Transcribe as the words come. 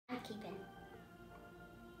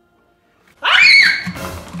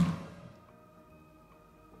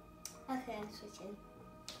switching.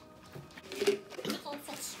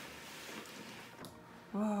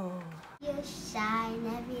 Whoa. You shine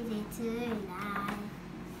every little light.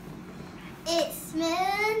 It's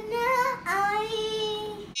Minai.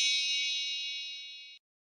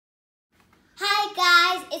 Hi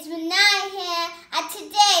guys, it's Minai here, and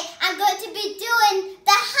today I'm going to be doing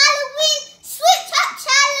the Halloween Switch Up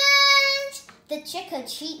Challenge, the trick or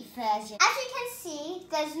treat version. As you can see,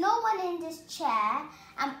 there's no one in this chair.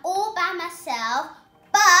 I'm all by myself,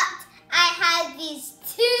 but I have these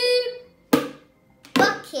two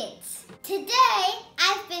buckets. Today,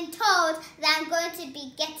 I've been told that I'm going to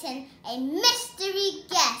be getting a mystery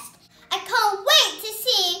guest. I can't wait to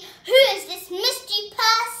see who is this mystery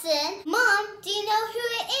person. Mom, do you know who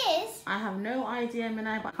it is? I have no idea,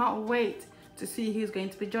 Minai, but I can't wait to see who's going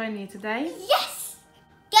to be joining you today. Yes!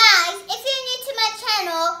 Guys, if you're new to my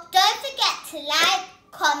channel, don't forget to like,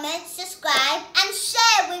 comment, subscribe, and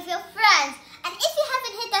share with your friends. And if you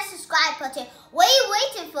haven't hit that subscribe button, what are you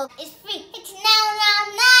waiting for? It's free. It's now.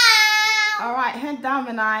 All right, head down,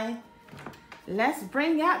 Minai. Let's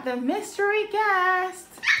bring out the mystery guest.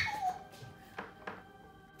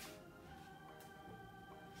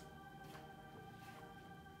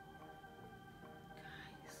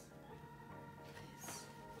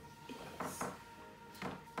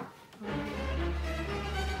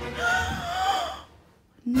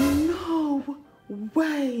 No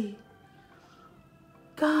way.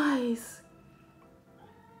 Guys,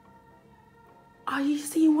 are you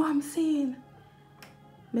seeing what I'm seeing?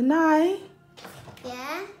 Minai?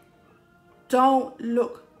 Yeah? Don't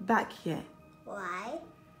look back yet. Why?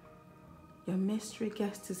 Your mystery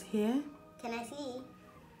guest is here. Can I see?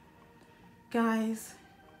 Guys.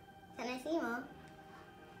 Can I see, Mom?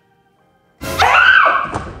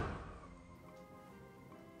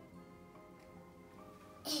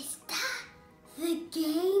 Is that the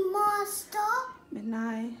Game Master?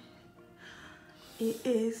 Minai, it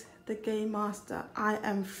is the Game Master. I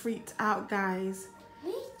am freaked out, guys.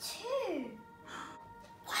 Me too.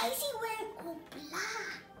 Why is he wearing all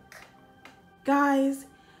black? Guys,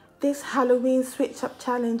 this Halloween Switch Up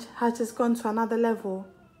Challenge has just gone to another level.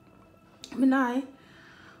 Minai,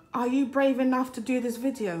 are you brave enough to do this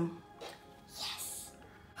video? Yes.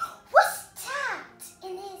 What's that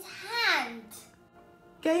in his hand?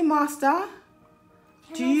 Game Master,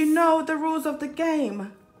 do you know the rules of the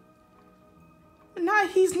game? Minai,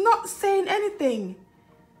 he's not saying anything.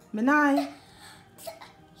 Minai.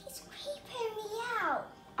 He's creeping me out.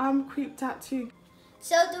 I'm creeped out too.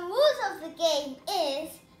 So the rules of the game is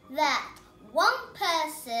that one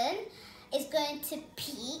person is going to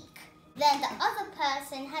peek, then the other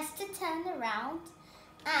person has to turn around,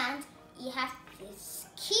 and you have to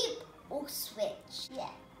keep or switch. Yeah.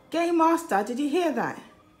 Game Master, did you hear that?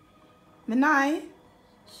 Minai,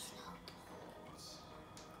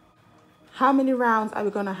 how many rounds are we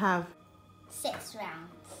gonna have? 6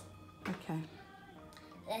 rounds. Okay.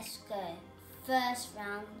 Let's go. First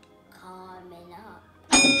round coming up.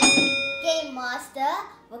 Game Master,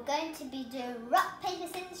 we're going to be doing rock, paper,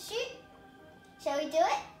 scissors, shoot. Shall we do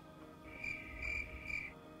it?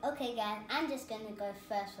 Okay guys, I'm just going to go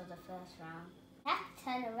first for the first round. You have to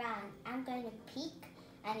turn around. I'm going to peek,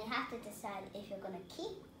 and you have to decide if you're going to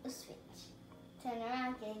keep or switch. Turn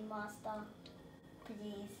around, Game Master,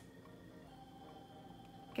 please.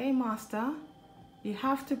 Game Master, you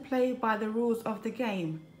have to play by the rules of the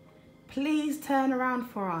game. Please turn around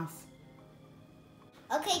for us.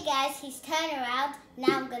 Okay guys, he's turned around.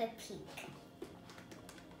 Now I'm going to peek.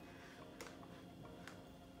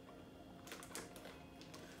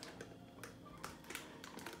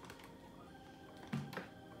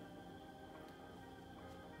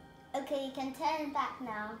 Okay, you can turn back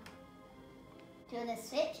now. Do you want to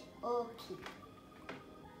switch or keep?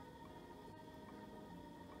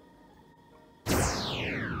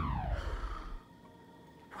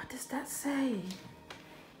 What does that say?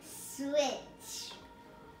 Switch.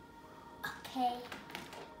 Okay.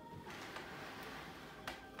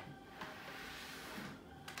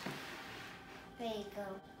 There you go.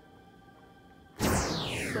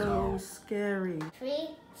 So scary. 3,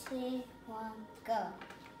 2, 1, go.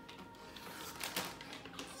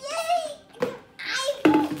 Yay! I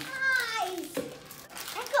got eyes!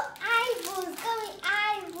 I got eyeballs, going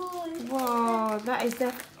eyeballs. Whoa, that is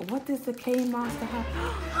the... What does the Game Master have?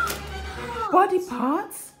 Body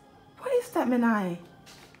parts? What is that, Minai?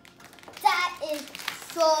 That is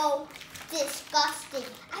so disgusting.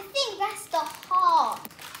 I think that's the heart.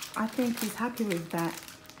 I think he's happy with that.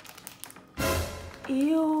 Ew.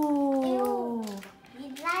 Ew. You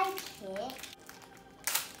like it?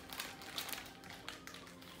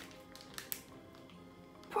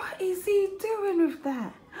 What What is he doing with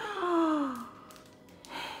that?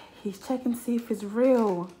 He's checking to see if it's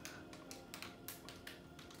real.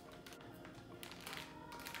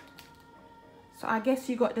 So I guess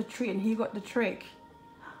you got the treat and he got the trick.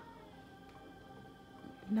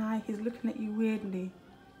 Nah, he's looking at you weirdly.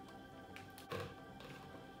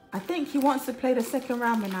 I think he wants to play the second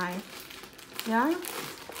round, Minai. Yeah?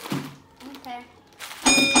 Okay.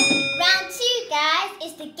 Round 2, guys.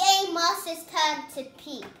 It's the Game Master's turn to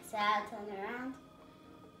peek. So I'll turn around.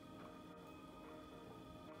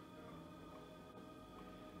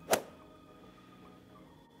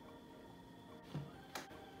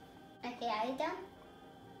 Okay, are you done?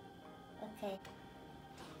 Okay.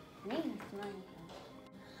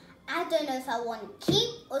 I don't know if I want to keep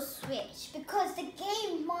or switch because the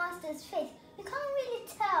Game Master's face, you can't really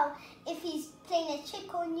tell if he's playing a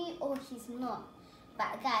trick on you or he's not.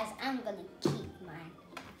 But guys, I'm going to keep mine.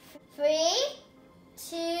 3,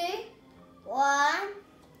 2, 1,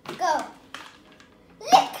 go.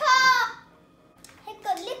 Liquor! He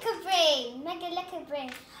got liquor brain, mega liquor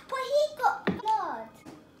brain. But he got blood.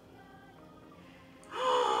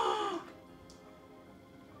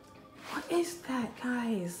 What is that,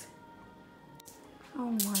 guys?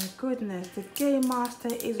 Oh my goodness, the Game Master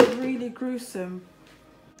is really gruesome.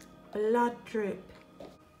 Blood drip.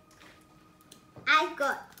 I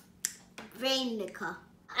got brain liquor.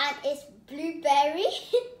 And it's blueberry.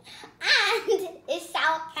 And it's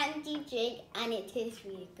sour candy drink. And it tastes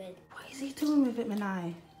really good. What is he doing with it,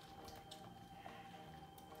 Minai?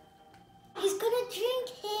 He's gonna drink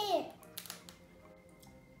it.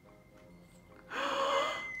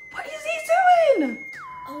 What is he doing?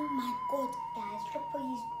 Oh my god, guys, look what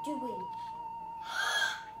he's doing.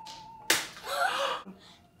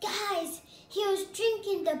 Guys, he was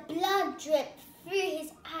drinking the blood drip through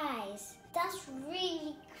his eyes. That's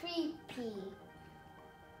really creepy.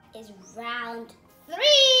 It's round 3.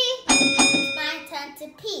 It's my turn to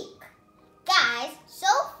peek. Guys, so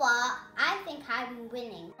far, I think I'm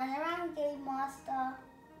winning. And around Game Master.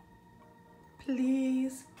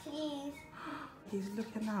 Please. Please. He's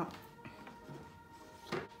looking up.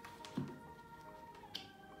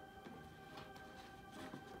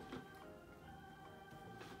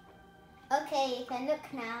 Okay, you can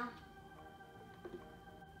look now.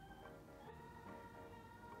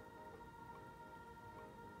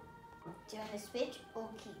 Do you want to switch or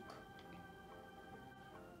keep?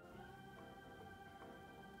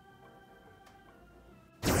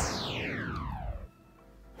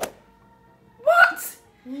 What?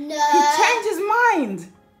 No. He changed his mind.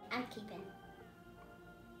 I'm keeping.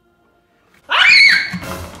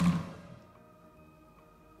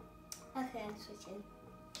 Okay, I'm switching.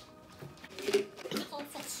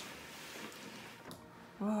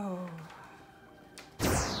 Whoa. 3,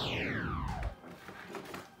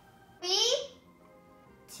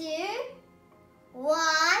 2, 1,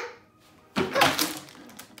 go!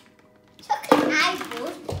 Chocolate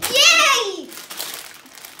eyeballs. Yay!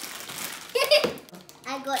 I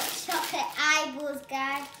got chocolate eyeballs,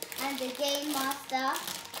 guys, and the Game Master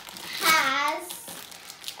has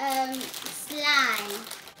slime.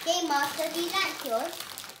 Game Master, do you like yours?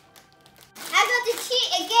 I got to cheat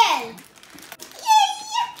again.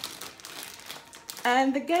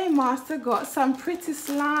 And the Game Master got some pretty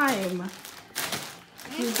slime.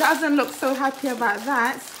 He doesn't look so happy about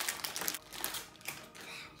that.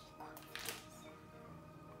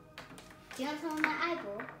 Do you want some of my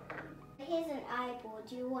eyeball? Here's an eyeball.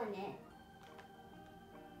 Do you want it?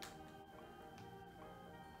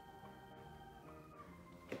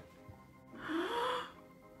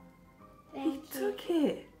 He took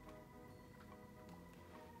it.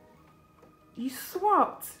 You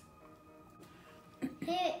swapped.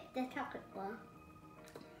 Here, the chocolate one.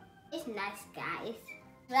 It's nice, guys.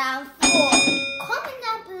 Round 4. Comment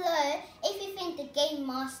down below if you think the Game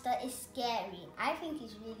Master is scary. I think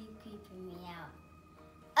he's really creeping me out.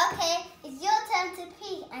 Okay, it's your turn to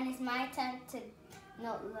peek and it's my turn to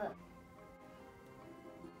not look.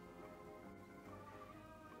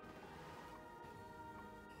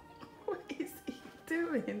 What is he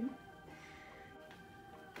doing?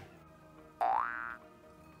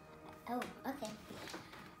 Oh, okay.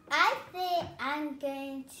 I think I'm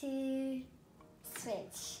going to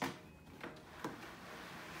switch.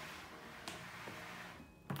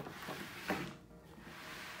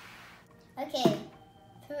 Okay,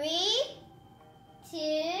 3, 2,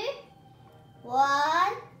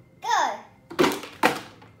 1, go.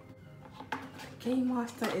 Game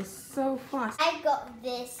Master is so fast. I got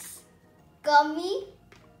this gummy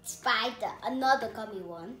spider, another gummy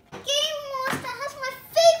one. Game Master has my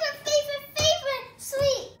favorite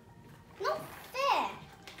sweet. Not fair.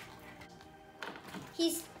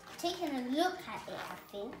 look at it, I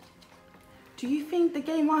think. Do you think the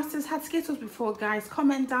Game Masters had Skittles before, guys?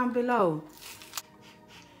 Comment down below.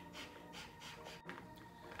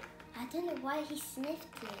 I don't know why he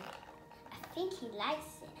sniffed it. I think he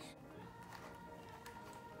likes it.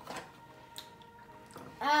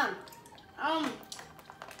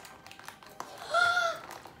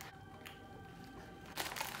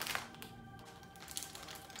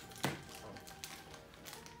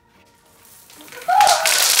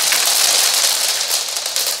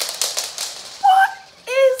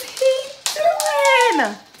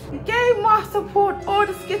 The Game Master poured all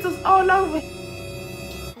the Skittles all over. I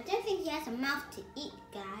don't think he has a mouth to eat,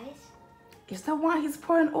 guys. Is that why he's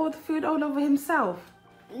pouring all the food all over himself?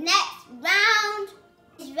 Next round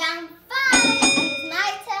is round 5, and it's my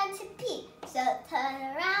turn to pee. So turn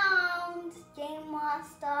around, Game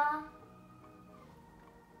Master.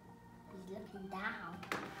 He's looking down.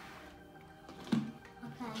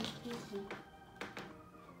 Okay, easy.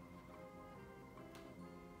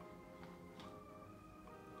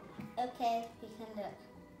 Okay, we can look.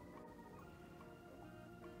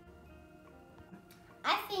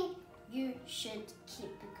 I think you should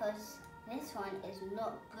keep because this one is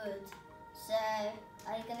not good. So,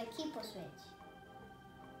 are you gonna keep or switch?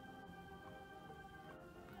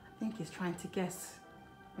 I think he's trying to guess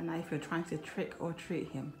Minai if you're trying to trick or treat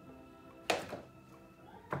him.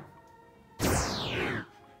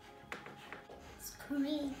 It's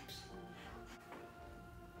creepy.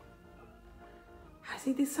 Has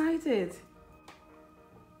he decided?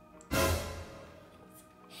 It's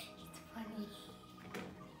funny.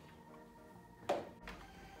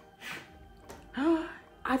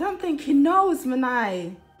 I don't think he knows,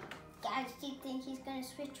 Minai. Guys, do you think he's gonna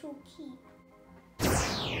switch or keep?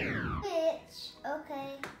 Switch.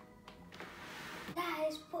 Okay.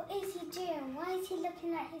 Guys, what is he doing? Why is he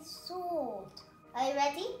looking at his sword? Are you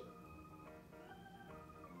ready?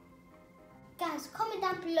 Guys, comment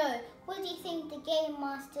down below. What do you think the Game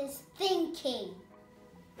Master's thinking?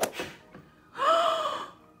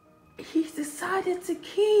 He's decided to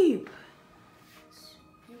keep.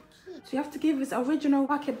 So you have to give his original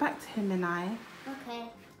bucket back to him, Minai.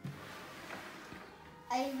 Okay.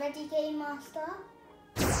 Are you ready, Game Master?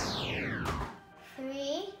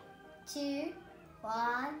 3, 2,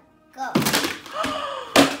 1, go.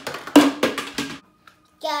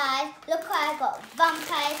 Guys, look what I got.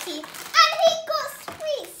 Vampire tea. And he got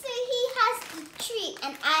sweet. So he has the treat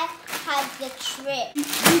and I have the trick.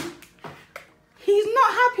 He's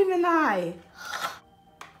not happy, Minai.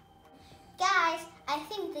 Guys, I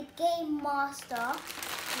think the Game Master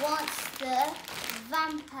wants the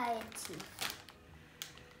vampire tea.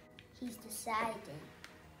 He's deciding.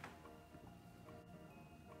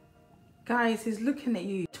 Guys, he's looking at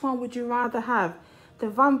you. Which one would you rather have? The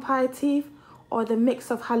vampire teeth or the mix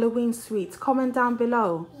of Halloween sweets? Comment down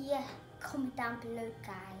below. Yeah, comment down below,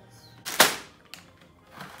 guys.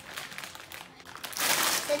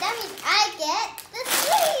 So that means I get the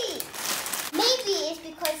sweet. Maybe it's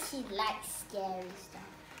because he likes scary stuff.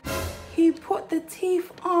 He put the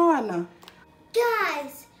teeth on.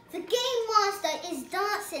 Guys, the Game Master is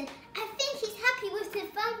dancing. I think he's happy with the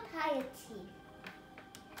vampire teeth.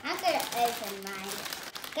 I'm gonna open mine.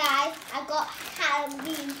 Guys, I got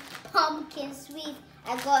Halloween pumpkin sweet.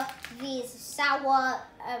 I got these sour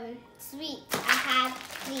sweets. I have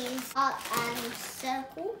these heart and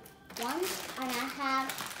circle ones. And I have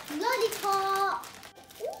lollipop.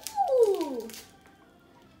 Ooh.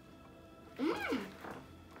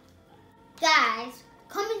 Guys,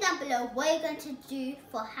 comment down below what you're going to do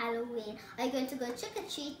for Halloween. Are you going to go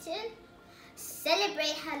trick-or-treating,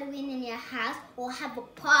 celebrate Halloween in your house, or have a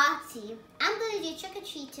party? I'm going to do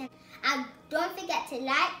trick-or-treating. And don't forget to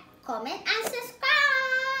like, comment, and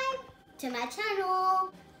subscribe to my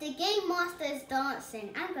channel. The Game Master is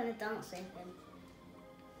dancing. I'm going to dance with him.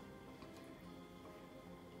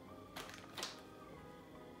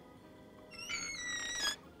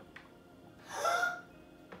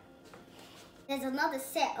 There's another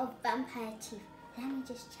set of vampire teeth. Let me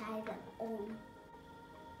just try them on.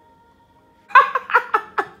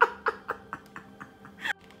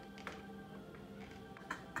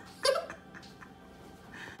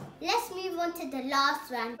 Let's move on to the last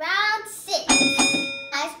round. Round 6.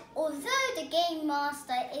 Guys, although the Game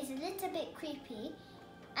Master is a little bit creepy,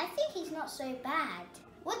 I think he's not so bad.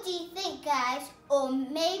 What do you think, guys? Or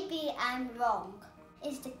maybe I'm wrong.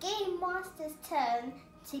 It's the Game Master's turn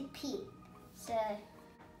to peep. So,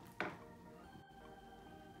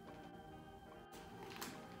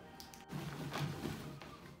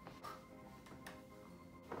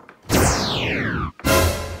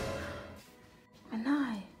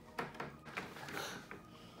 Minai.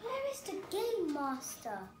 where is the Game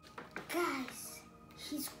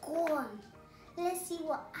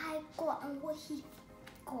got and what he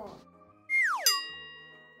got.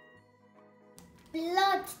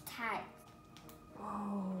 Blood type.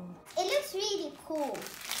 Whoa. It looks really cool.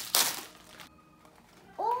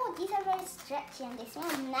 Oh, these are very stretchy and they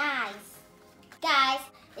smell nice. Guys,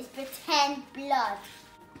 it's pretend blood.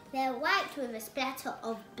 They're white with a splatter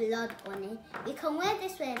of blood on it. You can wear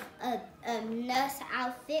this with a nurse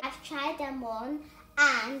outfit. I've tried them on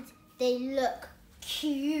and they look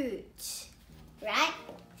cute. Right?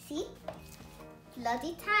 See?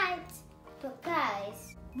 Bloody tight. But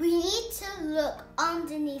guys, we need to look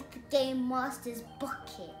underneath the Game Master's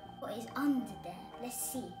bucket. What is under there?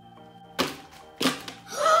 Let's see.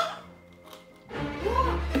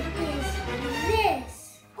 What is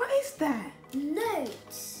this? What is that?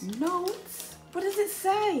 Notes. Notes? What does it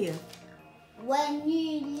say? When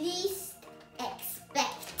you least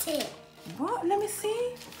expect it. What? Let me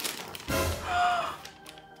see.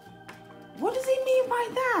 What does he mean by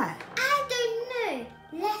that? I don't know.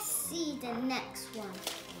 Let's see the next one.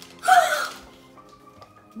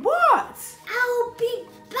 What? I'll be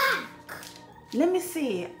back. Let me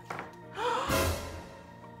see.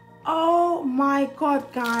 Oh my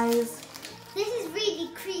God, guys. This is really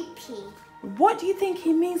creepy. What do you think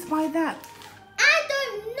he means by that? I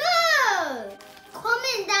don't know.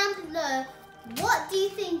 Comment down below. What do you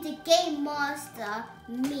think the Game Master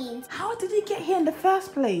means? How did he get here in the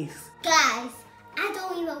first place? Guys, I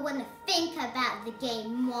don't even want to think about the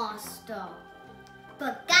Game Master.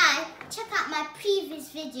 But guys, check out my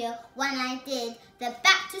previous video when I did the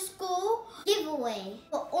back to school giveaway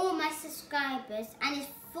for all my subscribers and it's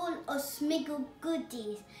full of smiggle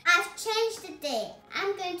goodies. I've changed the date.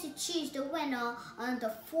 I'm going to choose the winner on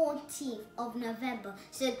the 14th of November.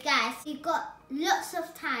 So guys, you've got lots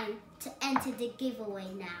of time to enter the giveaway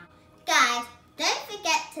now. Guys, don't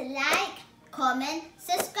forget to like, comment,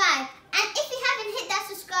 subscribe.